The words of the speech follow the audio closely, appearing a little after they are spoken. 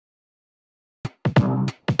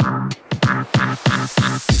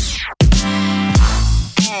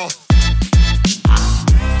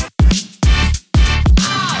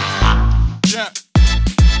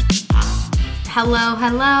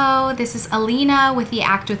Hello. This is Alina with the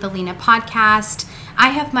Act with Alina podcast. I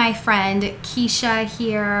have my friend Keisha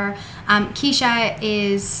here. Keisha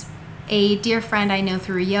is a dear friend I know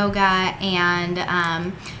through yoga, and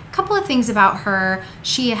a couple of things about her.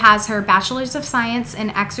 She has her Bachelor's of Science in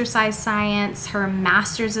Exercise Science, her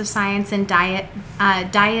Master's of Science in Dietetics,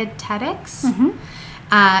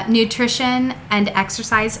 Nutrition and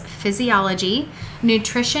Exercise Physiology.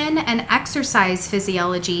 Nutrition and Exercise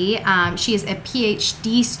Physiology. She is a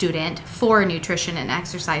PhD student for Nutrition and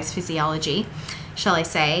Exercise Physiology, shall I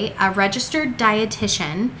say, a registered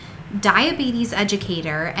dietitian, diabetes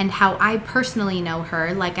educator, and how I personally know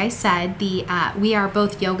her, like I said, we are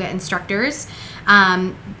both yoga instructors.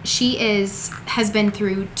 She has been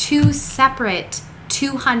through 2 separate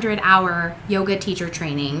 200-hour yoga teacher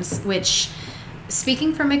trainings, which,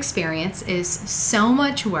 speaking from experience, is so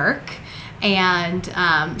much work. And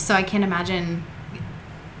so I can imagine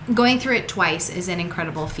going through it twice is an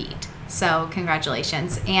incredible feat. So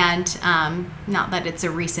congratulations. And not that it's a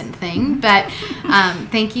recent thing, but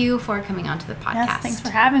thank you for coming onto the podcast. Yes, thanks for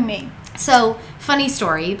having me. So, funny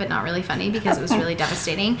story, but not really funny because it was really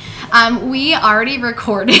devastating. We already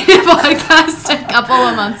recorded a podcast a couple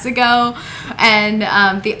of months ago, and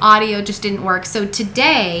the audio just didn't work. So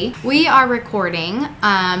today, we are recording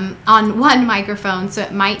on one microphone, so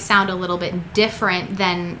it might sound a little bit different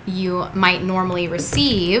than you might normally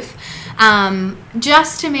receive,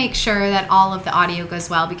 just to make sure that all of the audio goes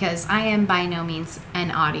well, because I am by no means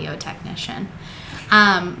an audio technician.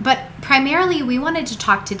 But primarily we wanted to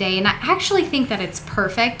talk today, and I actually think that it's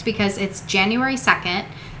perfect because it's January 2nd,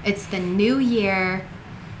 it's the new year,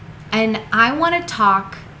 and I want to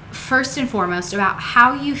talk first and foremost about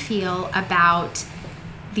how you feel about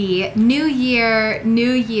the new year,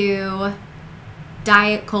 new you,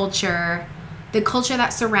 diet culture, the culture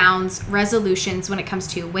that surrounds resolutions when it comes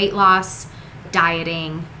to weight loss,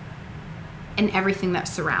 dieting, and everything that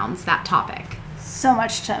surrounds that topic. So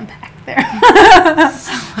much to unpack there.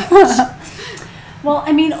 So much. Well,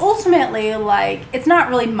 I mean, ultimately, like, it's not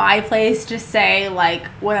really my place to say, like,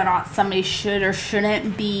 whether or not somebody should or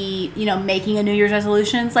shouldn't be, making a New Year's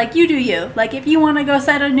resolutions. Like, you do you. Like, if you want to go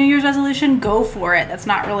set a New Year's resolution, go for it. That's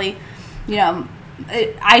not really,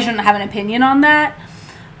 I shouldn't have an opinion on that.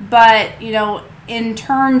 But, in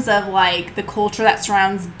terms of, like, the culture that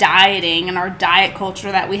surrounds dieting and our diet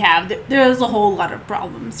culture that we have, there's a whole lot of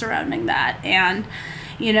problems surrounding that. And,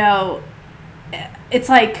 it's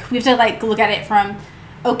like we have to, like, look at it from,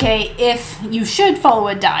 okay, if you should follow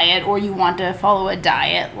a diet or you want to follow a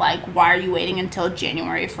diet, like, why are you waiting until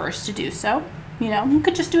January 1st to do so? You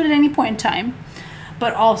could just do it at any point in time.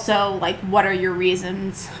 But also, like, what are your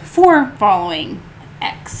reasons for following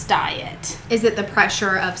X diet? Is it the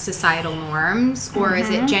pressure of societal norms, or is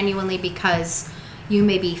it genuinely because you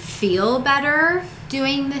maybe feel better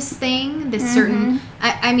doing this thing, this certain,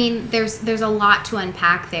 I mean, there's a lot to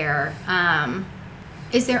unpack there.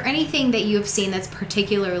 Is there anything that you have seen that's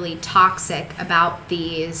particularly toxic about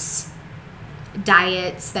these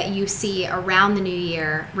diets that you see around the new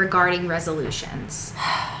year regarding resolutions?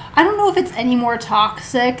 I don't know if it's any more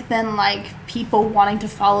toxic than, like, people wanting to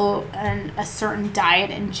follow a certain diet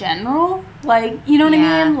in general. Like, you know what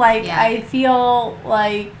I mean? Like, I feel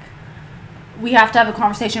like we have to have a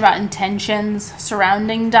conversation about intentions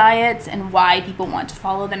surrounding diets and why people want to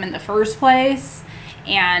follow them in the first place.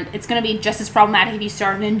 And it's going to be just as problematic if you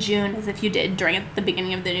started in June as if you did during the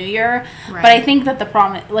beginning of the new year. Right. But I think that the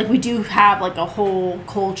problem, like, we do have, like, a whole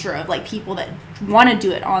culture of, like, people that want to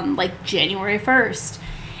do it on, like, January 1st.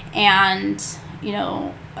 And,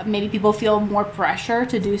 maybe people feel more pressure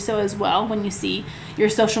to do so as well when you see your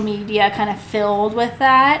social media kind of filled with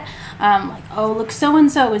that. Like, oh, look,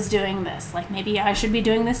 so-and-so is doing this. Like, maybe I should be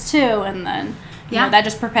doing this too. And then, that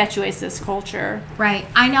just perpetuates this culture. Right.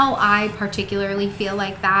 I know I particularly feel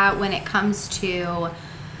like that when it comes to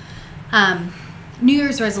New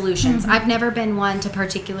Year's resolutions. I've never been one to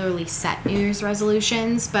particularly set New Year's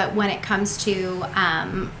resolutions, but when it comes to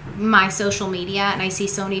my social media, and I see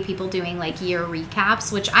so many people doing, like, year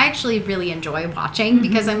recaps, which I actually really enjoy watching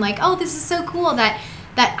because I'm like, oh, this is so cool that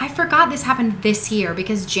I forgot this happened this year,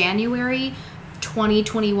 because January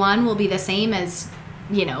 2021 will be the same as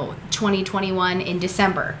 2021 in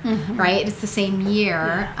December, right? It's the same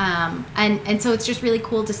year. Yeah. And so it's just really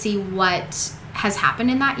cool to see what has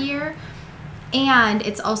happened in that year. And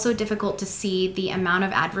it's also difficult to see the amount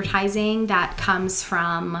of advertising that comes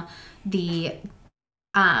from the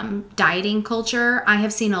dieting culture, I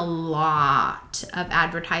have seen a lot of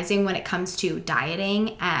advertising when it comes to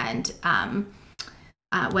dieting and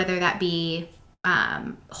whether that be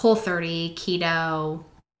Whole30, keto,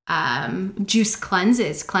 juice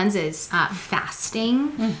cleanses,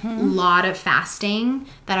 fasting, a lot of fasting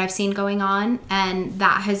that I've seen going on. And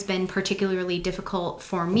that has been particularly difficult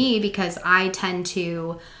for me because I tend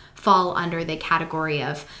to fall under the category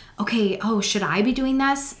of, okay, should I be doing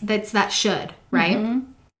this? That should, right?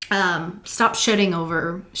 Stop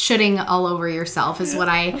shitting all over yourself is what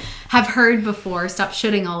I have heard before. Stop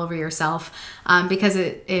shitting all over yourself, because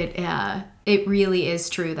it really is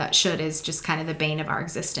true that should is just kind of the bane of our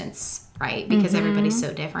existence, right? Because everybody's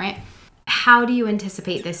so different. How do you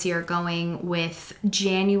anticipate this year going with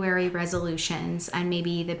January resolutions and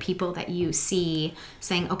maybe the people that you see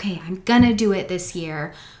saying, okay, I'm gonna do it this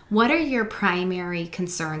year? What are your primary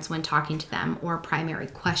concerns when talking to them, or primary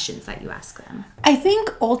questions that you ask them? I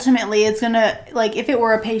think ultimately it's gonna, like, if it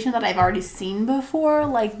were a patient that I've already seen before,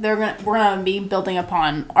 like, we're gonna be building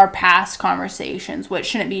upon our past conversations, which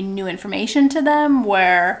shouldn't be new information to them.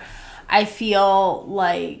 Where I feel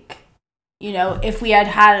like, if we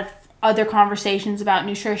had other conversations about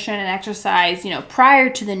nutrition and exercise, prior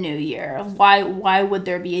to the new year, why would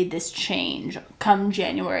there be this change come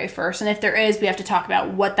January 1st? And if there is, we have to talk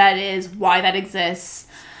about what that is, why that exists,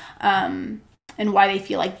 and why they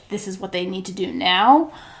feel like this is what they need to do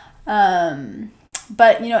now.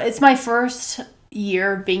 But, it's my first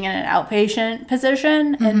year being in an outpatient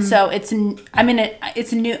position. And so it's a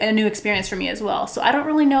new experience for me as well. So I don't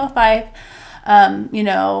really know if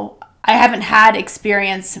I haven't had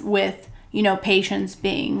experience with, patients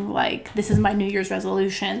being like, this is my New Year's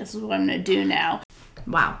resolution. This is what I'm going to do now.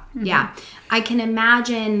 Wow. Yeah. I can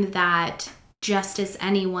imagine that just as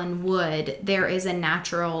anyone would, there is a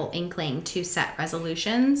natural inkling to set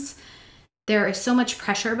resolutions. There is so much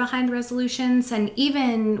pressure behind resolutions. And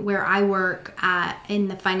even where I work in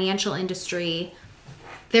the financial industry,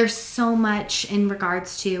 there's so much in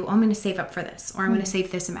regards to, I'm going to save up for this, or I'm going to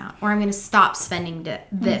save this amount, or I'm going to stop spending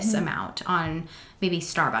this amount on maybe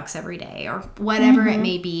Starbucks every day, or whatever it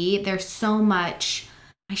may be. There's so much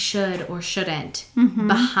I should or shouldn't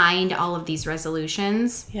behind all of these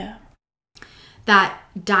resolutions. Yeah. That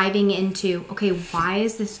diving into, okay, why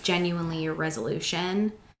is this genuinely your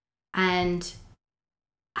resolution? And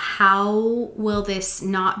how will this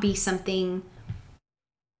not be something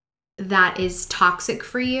that is toxic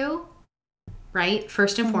for you, right?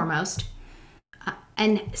 First and foremost.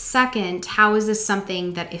 And second, how is this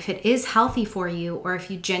something that if it is healthy for you, or if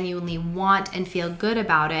you genuinely want and feel good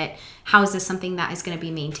about it, how is this something that is going to be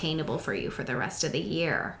maintainable for you for the rest of the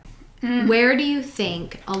year? Where do you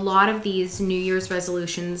think a lot of these New Year's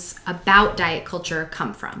resolutions about diet culture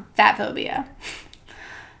come from? Fatphobia.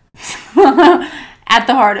 At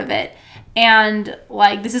the heart of it. And,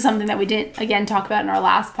 like, this is something that we didn't, again, talk about in our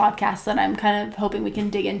last podcast that I'm kind of hoping we can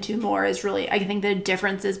dig into more, is really, I think, the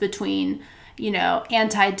differences between,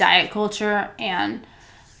 anti-diet culture and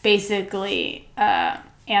basically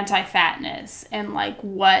anti-fatness, and, like,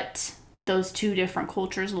 what those two different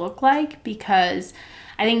cultures look like. Because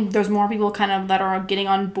I think there's more people kind of that are getting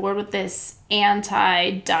on board with this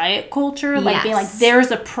anti-diet culture, like, being like, there's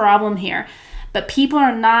a problem here. But people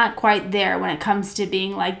are not quite there when it comes to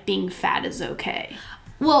being fat is okay.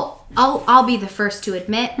 Well, I'll be the first to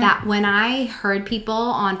admit that when I heard people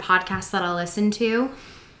on podcasts that I listen to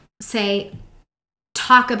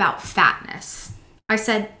talk about fatness, I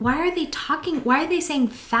said, why are they saying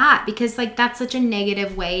fat? Because, like, that's such a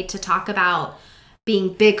negative way to talk about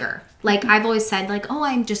being bigger. Like, I've always said, like, oh,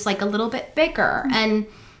 I'm just, like, a little bit bigger. And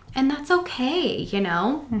that's okay,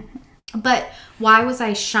 But why was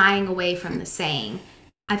I shying away from the saying,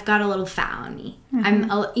 I've got a little fat on me.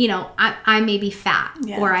 I may be fat,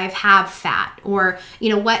 or I have fat, or,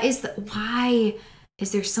 why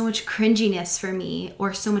is there so much cringiness for me,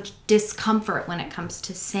 or so much discomfort when it comes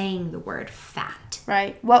to saying the word fat?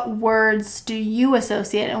 Right. What words do you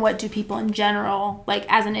associate, and what do people in general, like,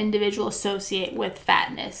 as an individual, associate with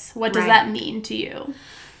fatness? What does that mean to you?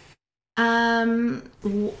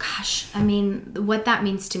 Gosh, I mean, what that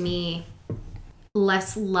means to me,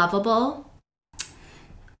 less lovable,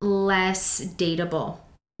 less dateable.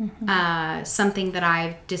 Something that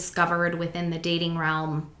I've discovered within the dating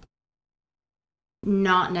realm,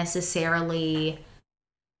 not necessarily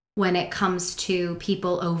when it comes to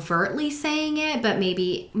people overtly saying it, but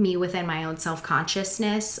maybe me within my own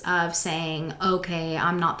self-consciousness of saying, okay,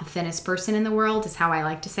 I'm not the thinnest person in the world, is how I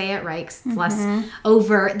like to say it, right? 'Cause it's less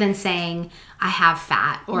overt than saying I have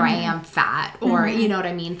fat, or I am fat, or you know what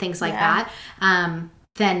I mean? Things like that.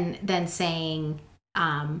 Than saying,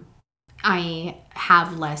 I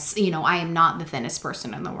have less, I am not the thinnest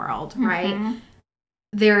person in the world, right?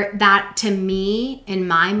 That to me, in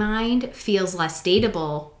my mind, feels less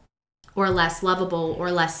dateable or less lovable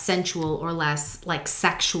or less sensual or less like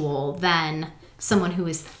sexual than someone who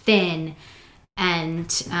is thin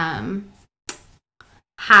and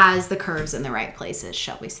has the curves in the right places,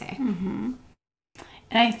 shall we say. And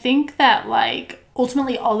I think that like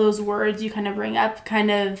ultimately all those words you kind of bring up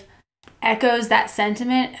kind of echoes that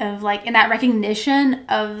sentiment of like, in that recognition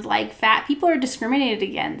of like fat people are discriminated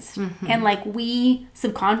against. And like we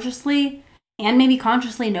subconsciously and maybe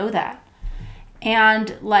consciously know that.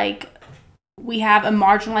 And like we have a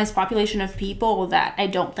marginalized population of people that I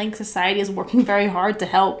don't think society is working very hard to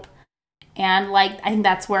help. And like I think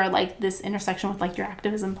that's where like this intersection with like your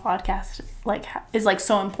activism podcast like is like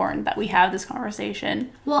so important that we have this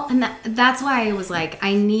conversation. Well, and that's why I was like,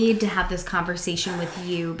 I need to have this conversation with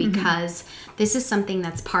you because this is something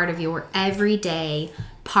that's part of your everyday,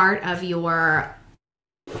 part of your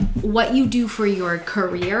what you do for your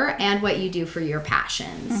career and what you do for your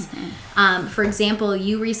passions. For example,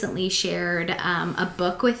 you recently shared a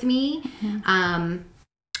book with me.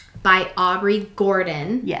 By Aubrey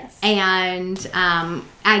Gordon. Yes. And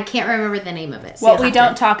I can't remember the name of it. So what we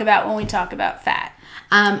don't talk about when we talk about fat.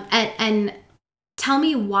 And tell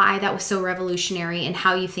me why that was so revolutionary and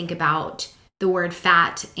how you think about the word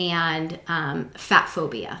fat and fat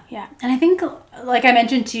phobia. Yeah. And I think, like I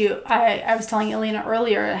mentioned to you, I was telling Elena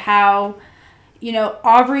earlier how,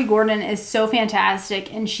 Aubrey Gordon is so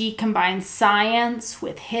fantastic, and she combines science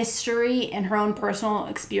with history and her own personal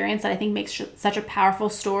experience that I think makes such a powerful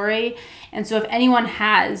story. And so if anyone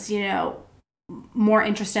has, more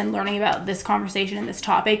interest in learning about this conversation and this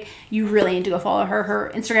topic, you really need to go follow her. Her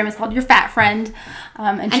Instagram is called Your Fat Friend.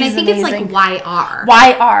 And she's I think amazing. It's like YR.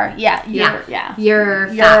 YR, yeah. Your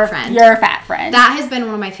Fat Friend. Your Fat Friend. That has been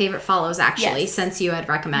one of my favorite follows, actually, since you had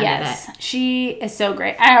recommended it. She is so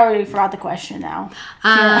great. I already forgot the question now.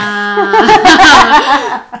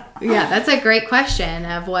 Yeah, that's a great question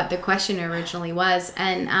of what the question originally was.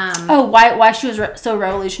 And why she was so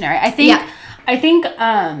revolutionary. I think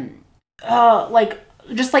like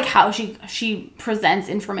just like how she presents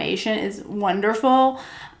information is wonderful,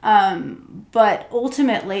 but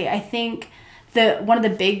ultimately I think one of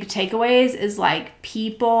the big takeaways is like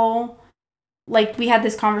people, like we had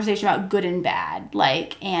this conversation about good and bad,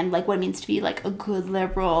 like, and like what it means to be like a good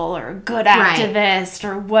liberal or a good activist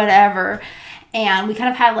or whatever, and we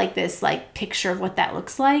kind of had like this like picture of what that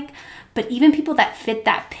looks like, but even people that fit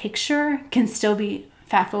that picture can still be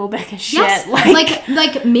fatphobic as shit. Yes,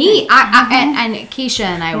 like me. And Keisha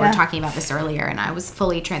and I were talking about this earlier, and I was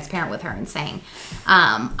fully transparent with her and saying,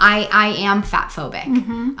 I am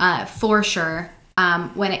fatphobic for sure.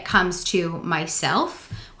 When it comes to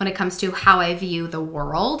myself, when it comes to how I view the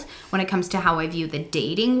world, when it comes to how I view the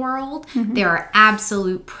dating world, there are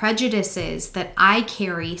absolute prejudices that I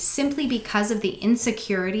carry simply because of the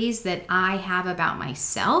insecurities that I have about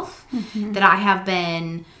myself, that I have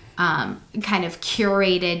been kind of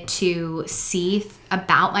curated to see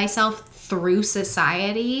about myself through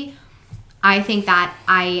society. I think that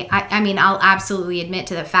I mean, I'll absolutely admit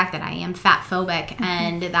to the fact that I am fatphobic,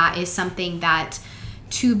 and that is something that,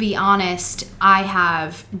 to be honest, I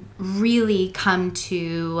have really come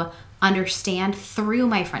to understand through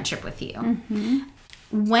my friendship with you.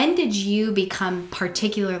 When did you become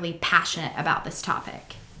particularly passionate about this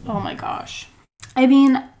topic? Oh my gosh. I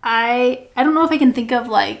mean, I don't know if I can think of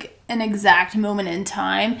like an exact moment in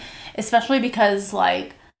time, especially because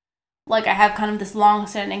like I have kind of this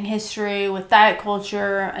long-standing history with diet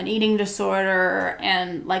culture, an eating disorder,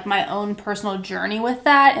 and like my own personal journey with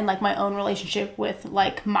that, and like my own relationship with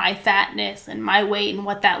like my fatness and my weight and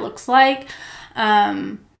what that looks like.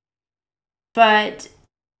 But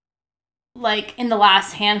like in the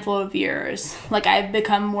last handful of years, like I've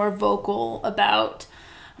become more vocal about,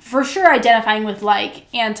 for sure, identifying with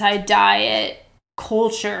like anti-diet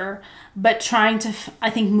culture, but trying to, I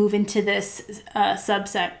think, move into this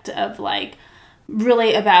subsect of like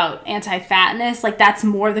really about anti-fatness. Like that's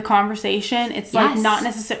more the conversation. It's like not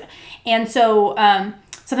necessarily. And so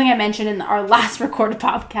something I mentioned in our last recorded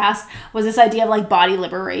podcast was this idea of like body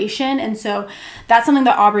liberation. And so that's something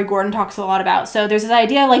that Aubrey Gordon talks a lot about. So there's this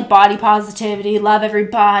idea of like body positivity, love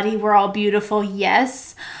everybody, we're all beautiful.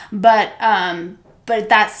 Yes. But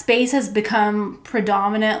that space has become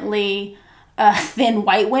predominantly thin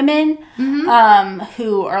white women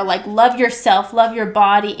who are like, love yourself, love your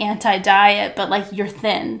body, anti-diet, but like you're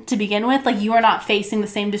thin to begin with. Like you are not facing the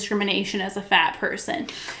same discrimination as a fat person.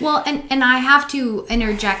 Well, and I have to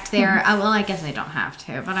interject there. Well, I guess I don't have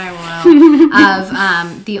to, but I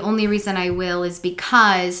will. The only reason I will is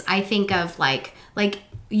because I think of like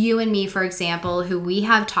you and me, for example, who we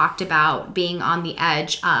have talked about being on the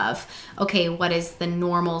edge of, okay, what is the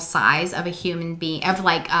normal size of a human being, of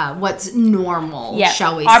like what's normal,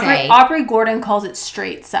 shall we say. Aubrey Gordon calls it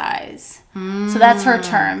straight size. So that's her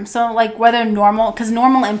term. So like whether normal, because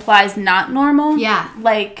normal implies not normal. Yeah.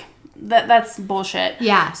 Like that's bullshit.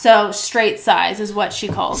 Yeah. So straight size is what she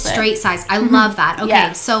calls it. Straight size. I love that. Okay.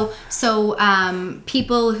 Yeah. So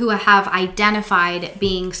people who have identified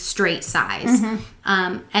being straight size,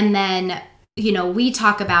 and then, you know, we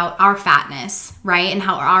talk about our fatness, right? And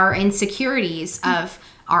how our insecurities of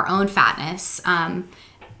our own fatness.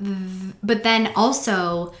 But then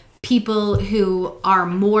also people who are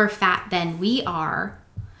more fat than we are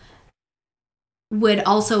would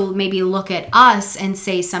also maybe look at us and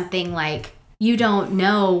say something like, you don't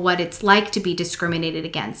know what it's like to be discriminated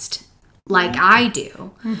against like I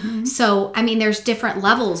do. So, I mean, there's different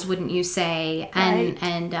levels, wouldn't you say?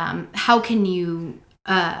 And how can you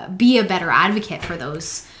be a better advocate for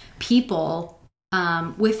those people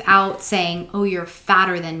without saying, oh, you're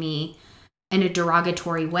fatter than me in a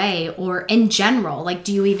derogatory way, or in general? Like,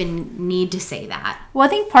 do you even need to say that? Well, I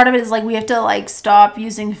think part of it is like we have to like stop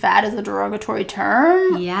using fat as a derogatory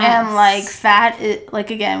term. Yes. And like fat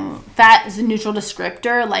is a neutral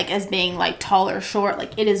descriptor, like as being like tall or short.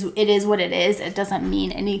 Like it is what it is. It doesn't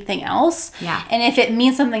mean anything else. Yeah. And if it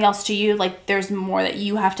means something else to you, like there's more that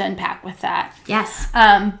you have to unpack with that. Yes.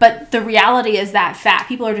 But the reality is that fat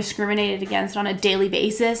people are discriminated against on a daily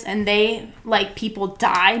basis, and people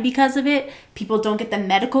die because of it. People don't get the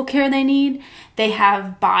medical care they need. They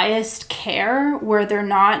have biased care where they're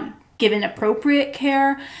not given appropriate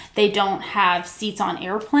care. They don't have seats on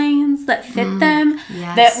airplanes that fit them.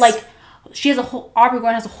 Yes. That like Aubrey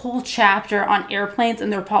Gordon has a whole chapter on airplanes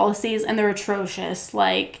and their policies, and they're atrocious.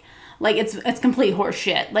 Like it's complete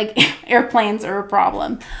horseshit. Like airplanes are a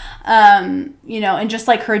problem. And just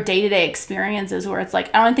like her day-to-day experiences where it's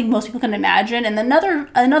like, I don't think most people can imagine. And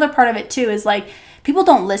another part of it too is like, people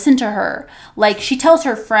don't listen to her. Like she tells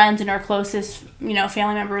her friends and her closest,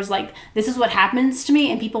 family members, like, this is what happens to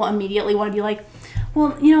me. And people immediately want to be like, well,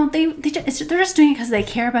 they're just doing it because they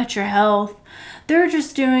care about your health. They're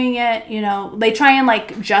just doing it, they try and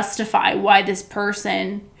like justify why this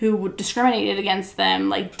person who discriminated against them,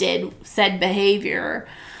 like did said behavior.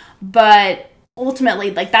 But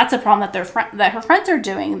ultimately, like that's a problem that her friends are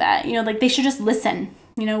doing that, like they should just listen.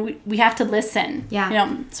 We have to listen.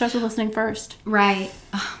 Yeah. It starts with listening first. Right.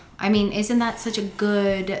 I mean, isn't that such a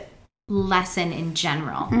good lesson in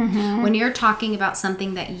general? When you're talking about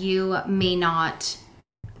something that you may not...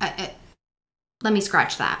 let me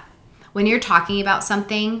scratch that. When you're talking about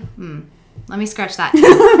something... let me scratch that.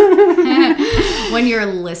 When you're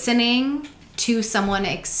listening to someone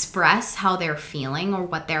express how they're feeling or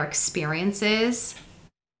what their experience is,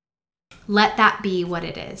 let that be what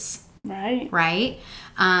it is. Right. Right?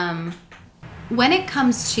 When it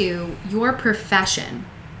comes to your profession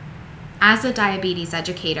as a diabetes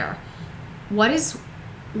educator, what is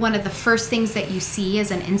one of the first things that you see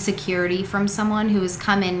as an insecurity from someone who has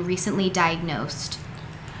come in recently diagnosed?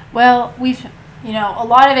 Well, a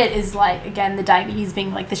lot of it is like, again, the diabetes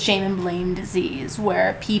being like the shame and blame disease,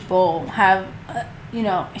 where people have,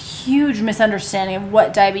 a huge misunderstanding of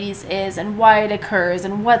what diabetes is and why it occurs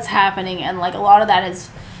and what's happening. And like a lot of that is,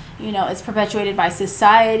 it's perpetuated by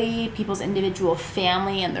society, people's individual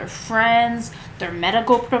family and their friends, their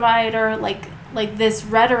medical provider. Like this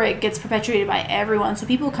rhetoric gets perpetuated by everyone. So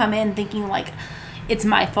people come in thinking like, it's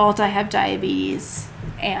my fault I have diabetes,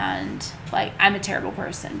 and like I'm a terrible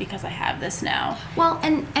person because I have this now. Well,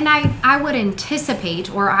 and I would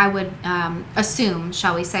anticipate, or I would assume,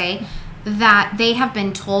 shall we say, that they have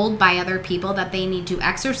been told by other people that they need to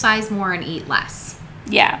exercise more and eat less.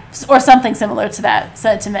 Yeah, or something similar to that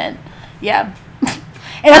sentiment. Yeah.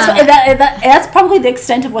 And that's probably the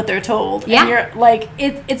extent of what they're told. Yeah. And you're like,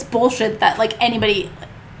 it's bullshit that like anybody...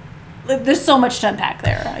 There's so much to unpack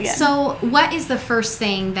there again. So what is the first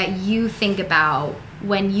thing that you think about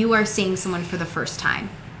when you are seeing someone for the first time?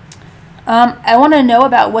 I want to know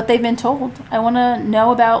about what they've been told. I want to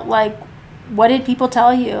know about like, what did people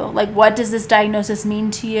tell you? Like, what does this diagnosis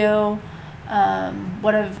mean to you?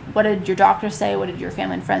 What did your doctor say? What did your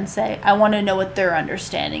family and friends say? I want to know what their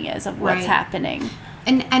understanding is of what's happening.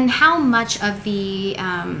 And how much of the,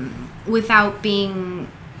 without being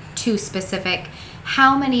too specific,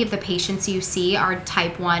 how many of the patients you see are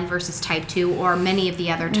type 1 versus type 2, or many of the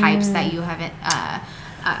other types that you haven't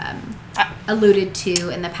alluded to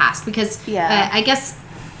in the past? Because I guess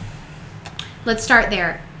let's start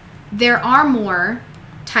there. There are more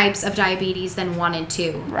types of diabetes than 1 and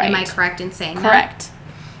 2. Right. Am I correct in saying that? Correct.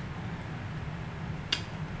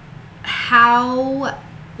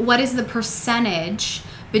 What is the percentage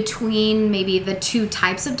between maybe the 2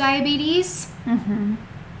 types of diabetes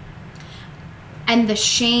and the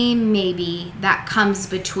shame maybe that comes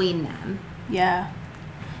between them? Yeah.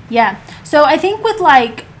 So I think with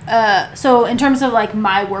like, so in terms of like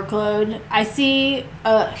my workload, I see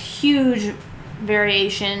a huge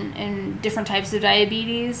variation in different types of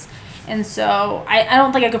diabetes. And so I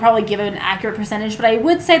don't think I could probably give an accurate percentage, but I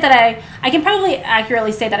would say that I can probably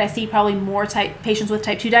accurately say that I see probably more patients with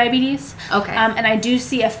type 2 diabetes. Okay. And I do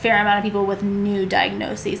see a fair amount of people with new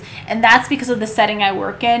diagnoses. And that's because of the setting I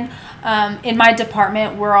work in. In my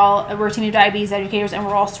department, we're a team of diabetes educators, and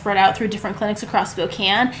we're all spread out through different clinics across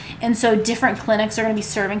Spokane. And so different clinics are going to be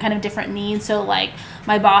serving kind of different needs. So like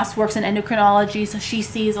my boss works in endocrinology, so she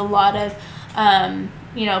sees a lot of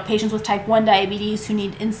patients with type 1 diabetes who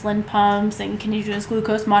need insulin pumps and continuous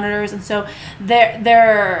glucose monitors. And so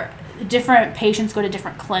they're different patients go to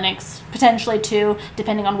different clinics, potentially too,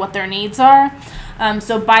 depending on what their needs are.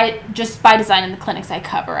 So by design in the clinics I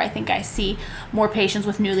cover, I think I see more patients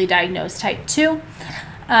with newly diagnosed type 2.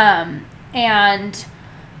 And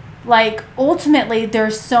like ultimately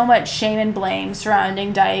there's so much shame and blame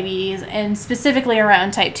surrounding diabetes, and specifically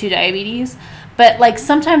around type 2 diabetes. But like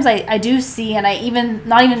sometimes I do see, and I even,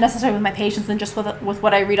 not even necessarily with my patients, and just with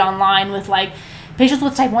what I read online with like patients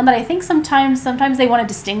with type 1, that I think sometimes they want to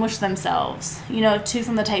distinguish themselves, too,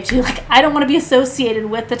 from the type 2. Like I don't want to be associated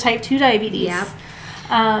with the type 2 diabetes. Yep.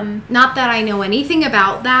 Not that I know anything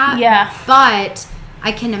about that. Yeah. But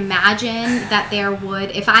I can imagine that there would,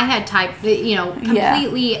 if I had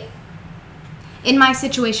completely in my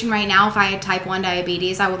situation right now, if I had type 1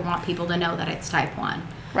 diabetes, I would want people to know that it's type 1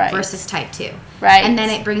 versus type 2. Right. And then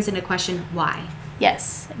it brings into question why.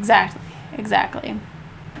 Yes, exactly.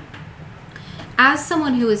 As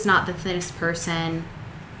someone who is not the thinnest person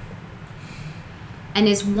and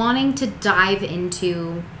is wanting to dive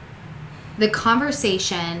into the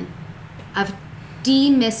conversation of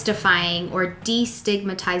demystifying or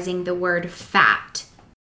destigmatizing the word fat,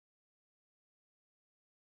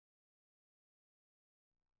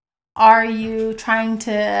 are you trying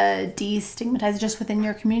to destigmatize just within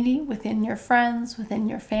your community, within your friends, within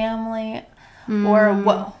your family? Or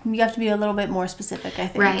what? You have to be a little bit more specific, I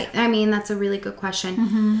think. Right. I mean, that's a really good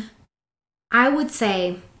question. I would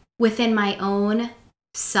say within my own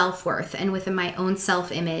self-worth and within my own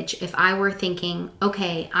self-image, if I were thinking,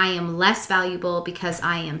 okay, I am less valuable because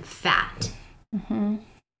I am fat,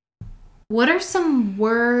 what are some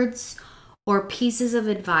words or pieces of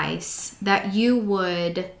advice that you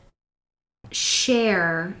would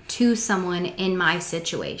share to someone in my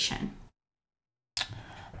situation?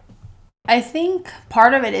 I think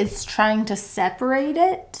part of it is trying to separate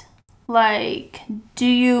it. Like, do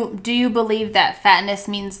you believe that fatness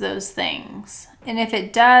means those things? And if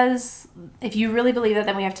it does, if you really believe that,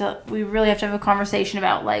 then we really have to have a conversation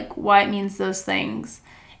about like why it means those things,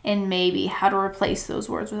 and maybe how to replace those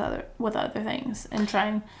words with other things, and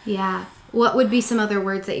trying. Yeah. What would be some other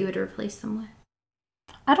words that you would replace them with?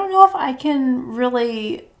 I don't know if I can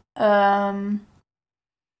really, when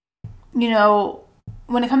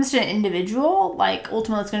it comes to an individual, like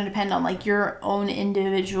ultimately it's going to depend on like your own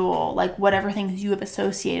individual, like whatever things you have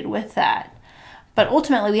associated with that. But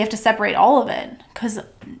ultimately we have to separate all of it, because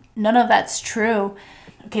none of that's true.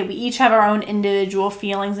 Okay, we each have our own individual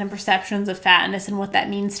feelings and perceptions of fatness and what that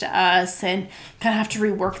means to us, and kind of have to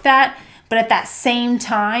rework that. But at that same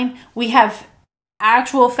time, we have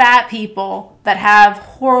actual fat people that have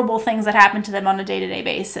horrible things that happen to them on a day-to-day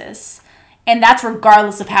basis. And that's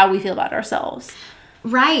regardless of how we feel about ourselves.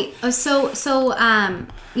 Right. So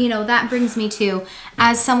that brings me to,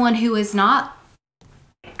 as someone who is not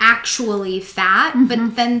actually fat,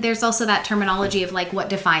 but then there's also that terminology of like what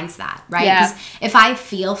defines that, right? Because if I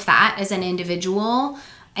feel fat as an individual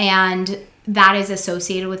and that is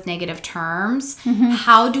associated with negative terms,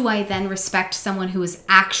 how do I then respect someone who is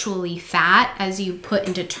actually fat, as you put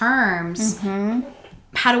into terms?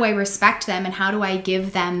 How do I respect them, and how do I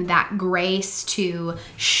give them that grace to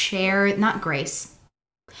share, not grace,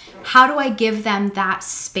 how do I give them that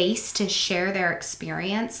space to share their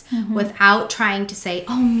experience without trying to say,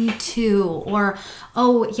 oh, me too, or,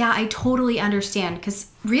 oh, yeah, I totally understand, because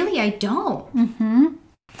really I don't.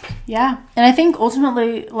 Yeah. And I think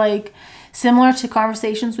ultimately, like, similar to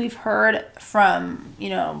conversations we've heard from,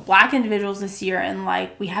 Black individuals this year, and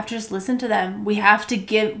like we have to just listen to them. We have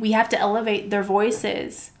to elevate their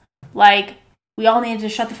voices. Like, we all need to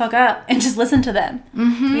shut the fuck up and just listen to them.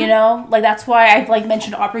 Like, that's why I've like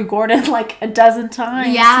mentioned Aubrey Gordon like a dozen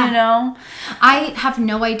times. I have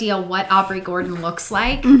no idea what Aubrey Gordon looks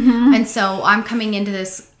like, and so I'm coming into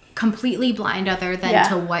this completely blind other than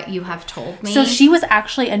to what you have told me. So she was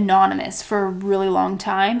actually anonymous for a really long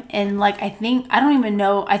time, and like I think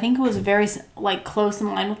it was very like close in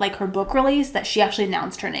line with like her book release that she actually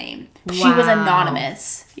announced her name. Wow. She was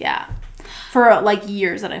anonymous. Yeah. For like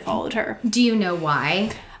years that I followed her. Do you know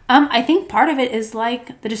why? I think part of it is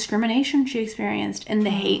like the discrimination she experienced and the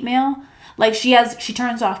hate mail. Like she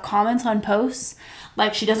turns off comments on posts.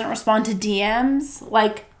 Like she doesn't respond to DMs.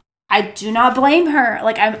 Like, I do not blame her.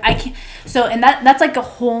 Like I can't. So, and that's like a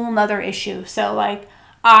whole nother issue. So like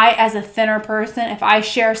I, as a thinner person, if I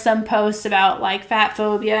share some post about like fat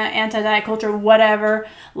phobia, anti-diet culture, whatever,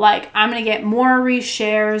 like I'm going to get more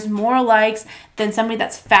reshares, more likes than somebody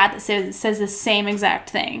that's fat that says the same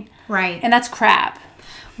exact thing. Right. And that's crap.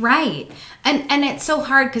 Right. And it's so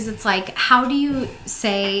hard because it's like, how do you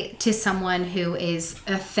say to someone who is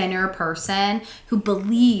a thinner person who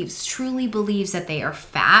truly believes that they are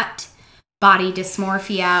fat, body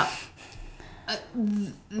dysmorphia?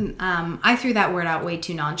 I threw that word out way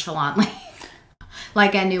too nonchalantly.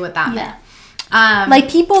 Like I knew what that meant. Like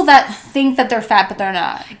people that think that they're fat but they're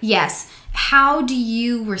not. Yes. How do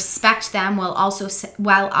you respect them while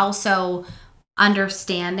also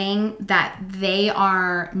understanding that they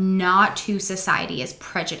are not who society is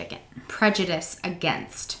prejudice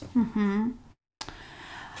against?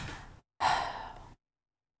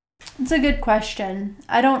 It's a good question.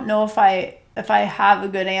 I don't know if I have a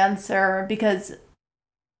good answer because,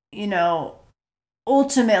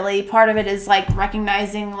 ultimately part of it is like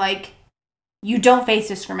recognizing like you don't face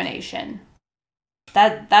discrimination.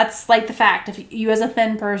 That's like the fact. If you as a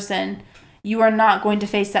thin person, you are not going to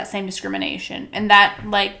face that same discrimination. And that,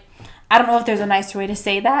 like, I don't know if there's a nicer way to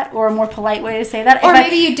say that or a more polite way to say that. Or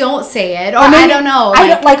maybe you don't say it. Or maybe, I don't know.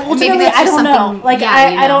 Ultimately, I don't know. Like,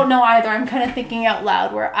 I don't know either. I'm kind of thinking out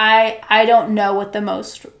loud where I don't know what the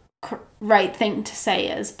most right thing to say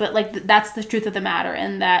is. But, like, that's the truth of the matter.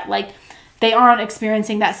 And that, like, they aren't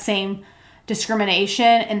experiencing that same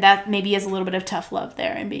discrimination. And that maybe is a little bit of tough love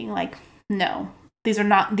there. And being like, no, this is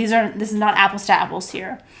not apples to apples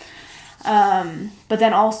here. But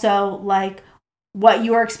then also, like, what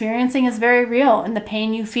you are experiencing is very real, and the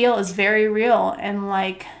pain you feel is very real, and,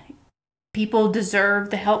 like, people deserve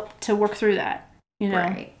the help to work through that,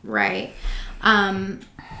 Right. And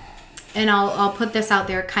I'll put this out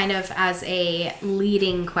there kind of as a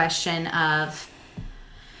leading question of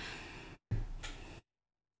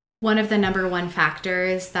one of the number one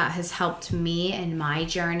factors that has helped me in my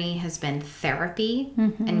journey has been therapy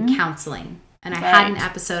and counseling. And I had an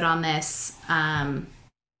episode on this, and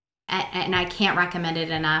I can't recommend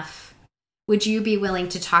it enough. Would you be willing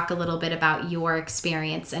to talk a little bit about your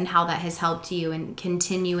experience and how that has helped you in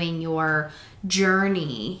continuing your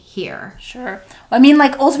journey here? Sure. I mean,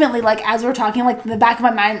 like, ultimately, like, as we're talking, like, in the back of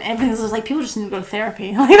my mind, everything was like, people just need to go to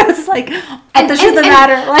therapy. Like, that's, like, the truth of the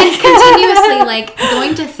matter. Like, continuously, like,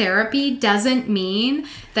 going to therapy doesn't mean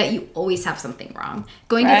that you always have something wrong.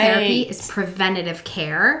 Going to therapy is preventative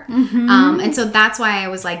care. And so that's why I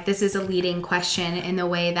was like, this is a leading question in the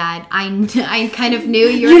way that I kind of knew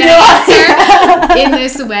you were going to answer in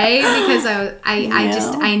this way, because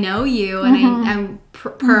I know you, and I'm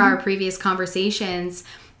per our previous conversations,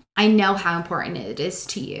 I know how important it is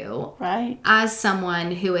to you. Right. As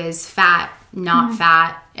someone who is fat, not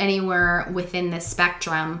fat, anywhere within the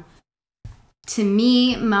spectrum, to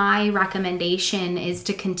me, my recommendation is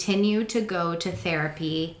to continue to go to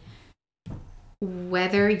therapy,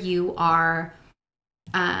 whether you are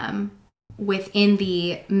within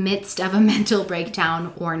the midst of a mental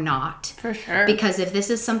breakdown or not. For sure. Because if this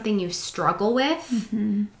is something you struggle with,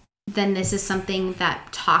 then this is something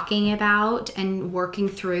that talking about and working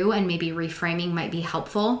through and maybe reframing might be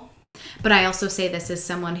helpful. But I also say this as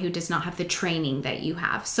someone who does not have the training that you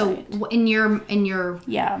have. So in your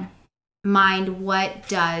mind, what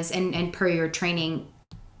does, and per your training,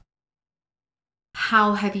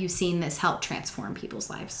 how have you seen this help transform people's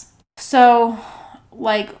lives? So,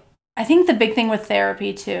 like, I think the big thing with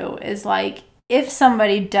therapy too is, like, if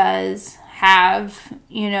somebody does have,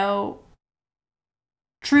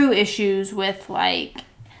 true issues with, like,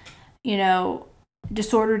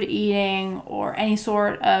 disordered eating or any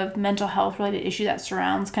sort of mental health related issue that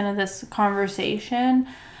surrounds kind of this conversation,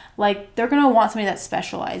 like, they're going to want somebody that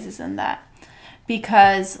specializes in that.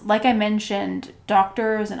 because, like I mentioned,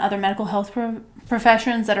 doctors and other medical health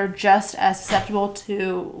professions that are just as susceptible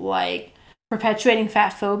to, like, perpetuating fat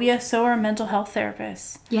phobia, so are mental health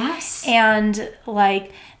therapists. Yes. And,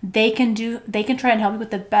 like, they can try and help you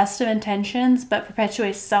with the best of intentions, but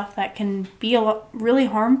perpetuate stuff that can be really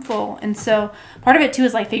harmful. And so part of it too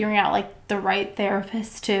is, like, figuring out, like, the right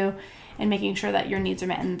therapist too, and making sure that your needs are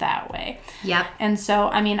met in that way. Yep. And so,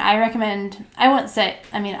 I mean, I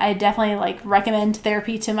definitely, like, recommend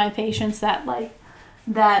therapy to my patients that might,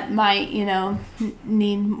 you know,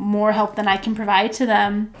 need more help than I can provide to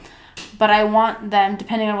them. But I want them,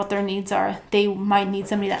 depending on what their needs are, they might need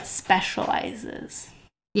somebody that specializes.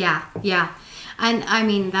 Yeah, yeah. And I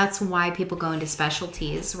mean, that's why people go into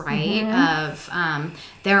specialties, right?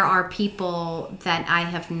 There are people that I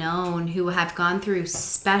have known who have gone through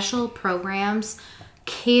special programs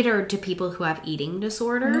catered to people who have eating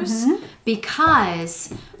disorders,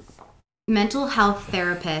 because mental health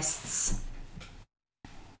therapists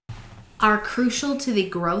are crucial to the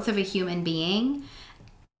growth of a human being.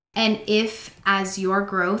 And if, as your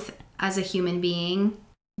growth as a human being,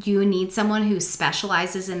 you need someone who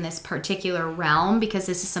specializes in this particular realm because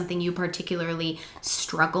this is something you particularly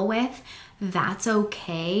struggle with, that's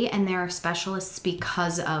okay. And there are specialists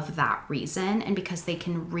because of that reason, and because they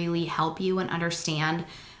can really help you and understand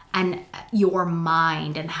and your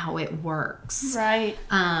mind and how it works. Right.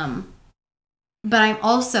 But I'm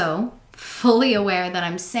also fully aware that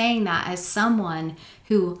I'm saying that as someone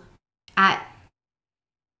who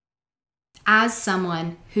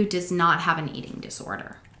does not have an eating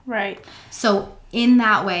disorder. Right. So in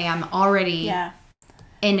that way, I'm already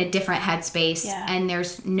in a different headspace, and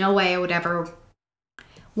there's no way I would ever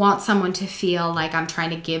want someone to feel like I'm trying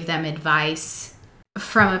to give them advice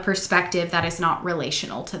from a perspective that is not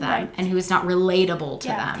relational to them and who is not relatable to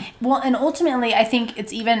them. Well, and ultimately, I think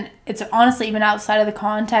it's honestly even outside of the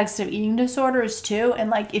context of eating disorders too. And,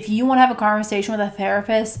 like, if you want to have a conversation with a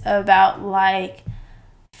therapist about, like,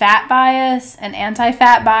 fat bias and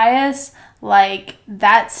anti-fat bias, like,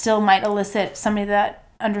 that still might elicit somebody that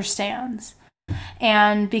understands.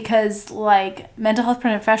 And because, like, mental health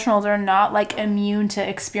professionals are not, like, immune to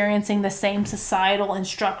experiencing the same societal and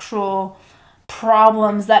structural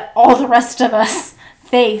problems that all the rest of us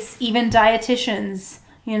face, even dietitians,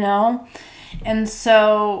 you know? And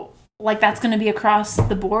so, like, that's going to be across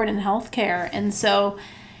the board in healthcare. And so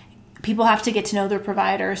people have to get to know their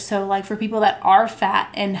providers. So, like, for people that are fat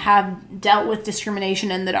and have dealt with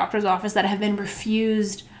discrimination in the doctor's office, that have been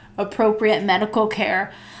refused appropriate medical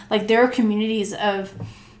care, like, there are communities of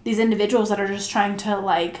these individuals that are just trying to,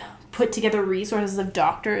 like, put together resources of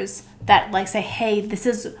doctors that, like, say, hey, this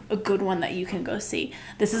is a good one that you can go see.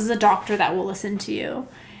 This is a doctor that will listen to you.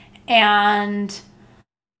 And,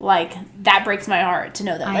 like, that breaks my heart to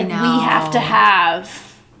know that, like, we have to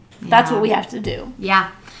have, that's what we have to do.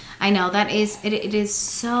 Yeah. I know that it is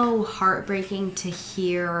so heartbreaking to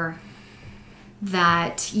hear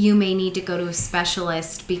that you may need to go to a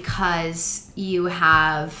specialist because you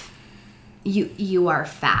are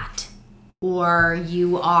fat, or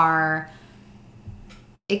you are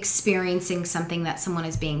experiencing something that someone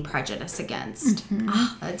is being prejudiced against.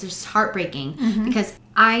 That's just heartbreaking, because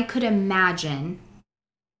I could imagine,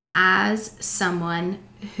 as someone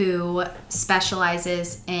who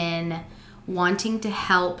specializes in wanting to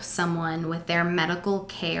help someone with their medical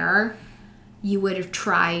care, you would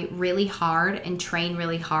try really hard and train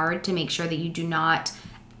really hard to make sure that you do not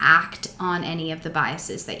act on any of the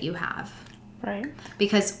biases that you have. Right.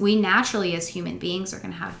 Because we naturally, as human beings, are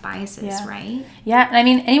going to have biases, right? Yeah. And I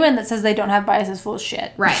mean, anyone that says they don't have biases is full of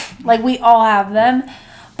shit. Right. Like, we all have them.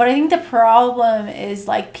 But I think the problem is,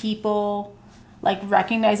 like, people, like,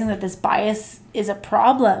 recognizing that this bias is a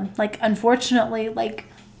problem. Like, unfortunately, like,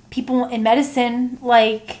 people in medicine,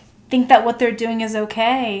 like, think that what they're doing is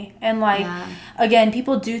okay. And, like, again,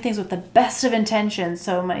 people do things with the best of intentions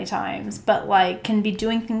so many times, but, like, can be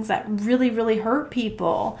doing things that really, really hurt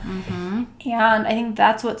people. And I think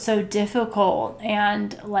that's what's so difficult.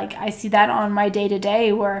 And, like, I see that on my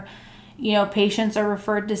day-to-day where, you know, patients are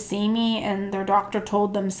referred to see me and their doctor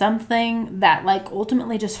told them something that, like,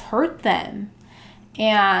 ultimately just hurt them.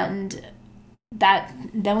 And that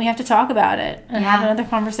then we have to talk about it and have another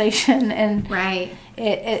conversation. And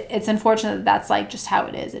it's unfortunate that that's, like, just how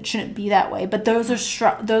it is. It shouldn't be that way, but those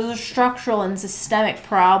are structural and systemic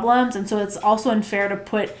problems. And so it's also unfair to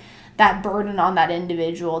put that burden on that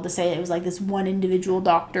individual to say it was, like, this one individual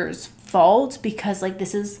doctor's fault, because, like,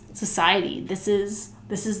 this is society, this is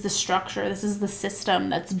the structure, this is the system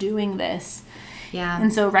that's doing this.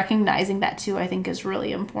 And so recognizing that too, I think, is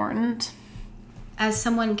really important. as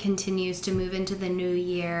someone continues to move into the new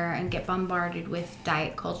year and get bombarded with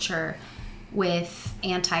diet culture, with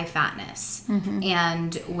anti-fatness,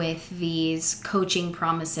 and with these coaching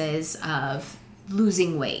promises of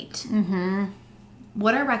losing weight,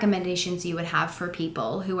 what are recommendations you would have for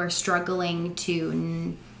people who are struggling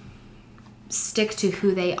to stick to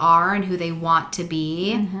who they are and who they want to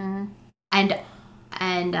be, and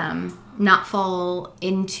not fall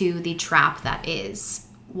into the trap that is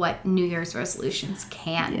what New Year's resolutions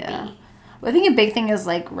can be? Well, I think a big thing is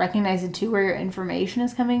like recognizing too where your information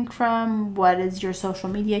is coming from. What is your social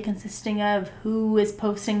media consisting of? Who is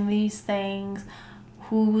posting these things?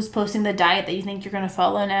 Who's posting the diet that you think you're going to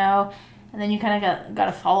follow now? And then you kind of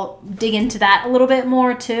got to dig into that a little bit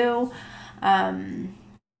more too.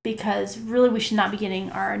 Because really we should not be getting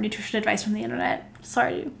our nutrition advice from the internet.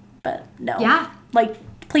 Sorry, but no. Yeah. Like,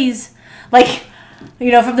 please, like,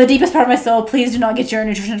 you know, from the deepest part of my soul, please do not get your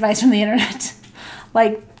nutrition advice from the internet.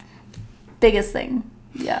 Like, biggest thing.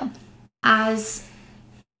 Yeah. As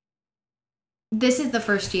this is the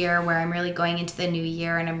first year where I'm really going into the new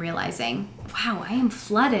year and I'm realizing, wow, I am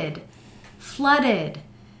flooded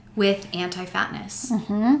with anti-fatness.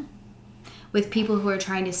 With people who are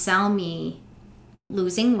trying to sell me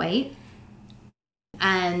losing weight.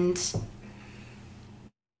 And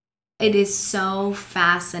it is so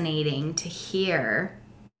fascinating to hear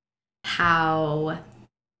how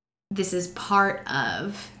this is part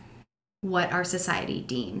of what our society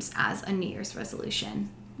deems as a New Year's resolution.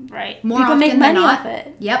 Right. More people often make than money not. off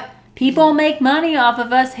it. Yep. People make money off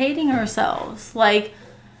of us hating ourselves. Like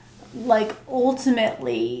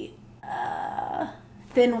ultimately,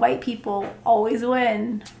 thin white people always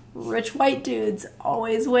win. Rich white dudes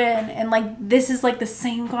always win. And like this is like the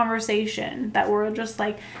same conversation that we're just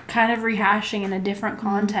like kind of rehashing in a different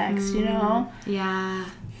context, you know? Yeah.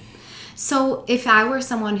 So if I were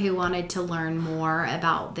someone who wanted to learn more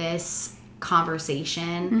about this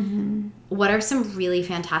conversation, what are some really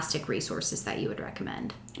fantastic resources that you would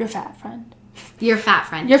recommend? Your fat friend. Your fat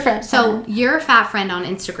friend. Your friend. So your fat friend on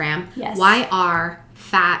Instagram. Yes.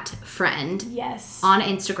 Fat friend. Yes. On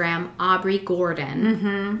Instagram, Aubrey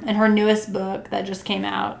Gordon. And her newest book that just came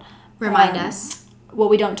out. Remind us. What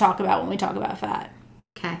we don't talk about when we talk about fat.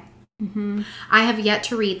 Okay. I have yet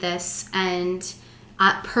to read this, and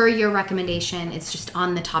per your recommendation, it's just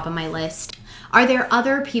on the top of my list. Are there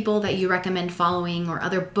other people that you recommend following or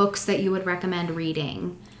other books that you would recommend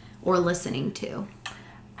reading or listening to?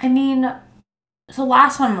 I mean, so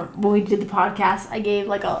last time when we did the podcast, I gave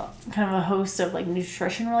like a kind of a host of like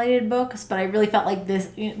nutrition related books, but I really felt like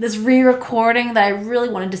this re-recording that I really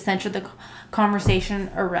wanted to center the conversation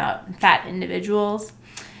around fat individuals.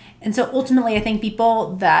 And so ultimately, I think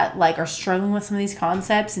people that like are struggling with some of these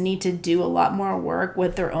concepts need to do a lot more work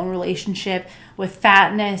with their own relationship with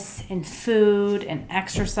fatness and food and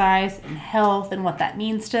exercise and health and what that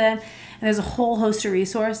means to them. And there's a whole host of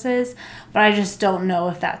resources, but I just don't know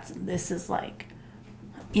if this is like,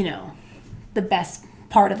 you know, the best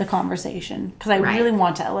part of the conversation, because I really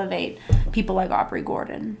want to elevate people like Aubrey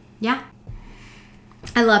Gordon. Yeah.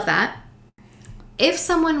 I love that. If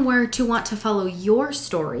someone were to want to follow your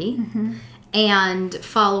story and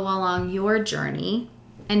follow along your journey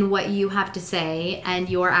and what you have to say and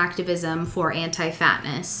your activism for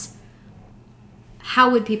anti-fatness, how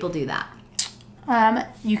would people do that?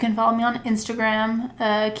 You can follow me on Instagram,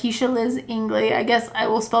 Keisha Liz Ingley. I guess I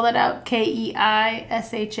will spell that out,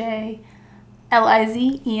 KeishaLizEngley.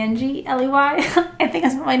 I think I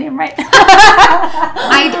spelled my name right.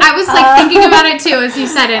 I was like thinking about it too as you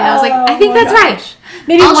said it, and I was like, I think that's right.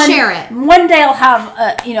 Maybe I'll share it. One day I'll have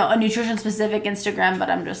a nutrition specific Instagram, but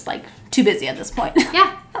I'm just like too busy at this point.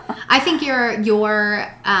 Yeah, I think your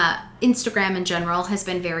Instagram in general has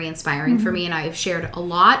been very inspiring for me, and I've shared a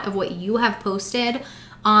lot of what you have posted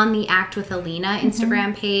on the Act with Alina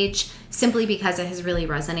Instagram page, simply because it has really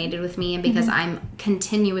resonated with me, and because I'm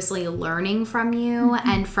continuously learning from you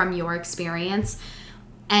and from your experience.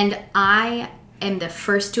 And I am the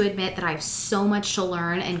first to admit that I have so much to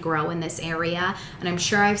learn and grow in this area. And I'm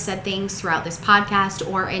sure I've said things throughout this podcast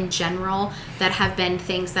or in general that have been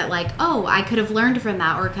things that like, oh, I could have learned from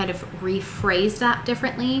that or kind of rephrased that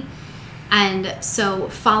differently. And so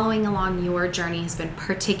following along your journey has been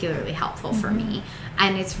particularly helpful for me.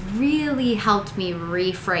 And it's really helped me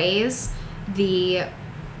rephrase the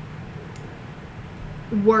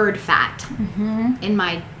word fat in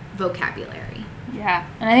my vocabulary. Yeah.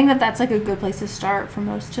 And I think that's like a good place to start for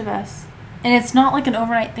most of us. And it's not like an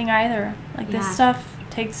overnight thing either. Like this stuff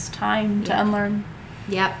takes time to unlearn.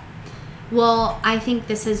 Yep. Well, I think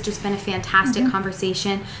this has just been a fantastic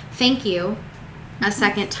conversation. Thank you a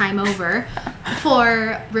second time over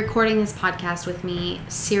for recording this podcast with me.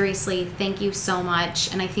 Seriously, thank you so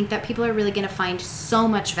much. And I think that people are really going to find so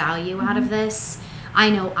much value out of this. I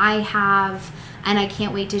know I have, and I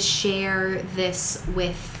can't wait to share this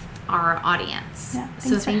with our audience. Yeah,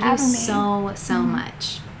 so thank you so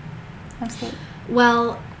much. Absolutely.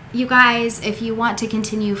 Well, you guys, if you want to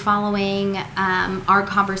continue following our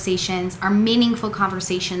conversations, our meaningful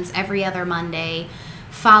conversations every other Monday,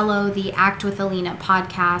 follow the Act with Alina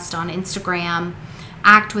podcast on Instagram,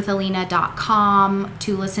 actwithalina.com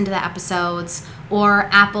to listen to the episodes, or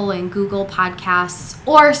Apple and Google podcasts,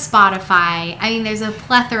 or Spotify. I mean, there's a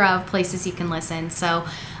plethora of places you can listen. So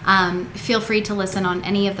feel free to listen on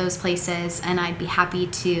any of those places, and I'd be happy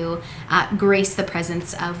to grace the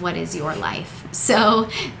presence of what is your life. So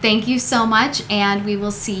thank you so much, and we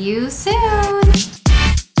will see you soon.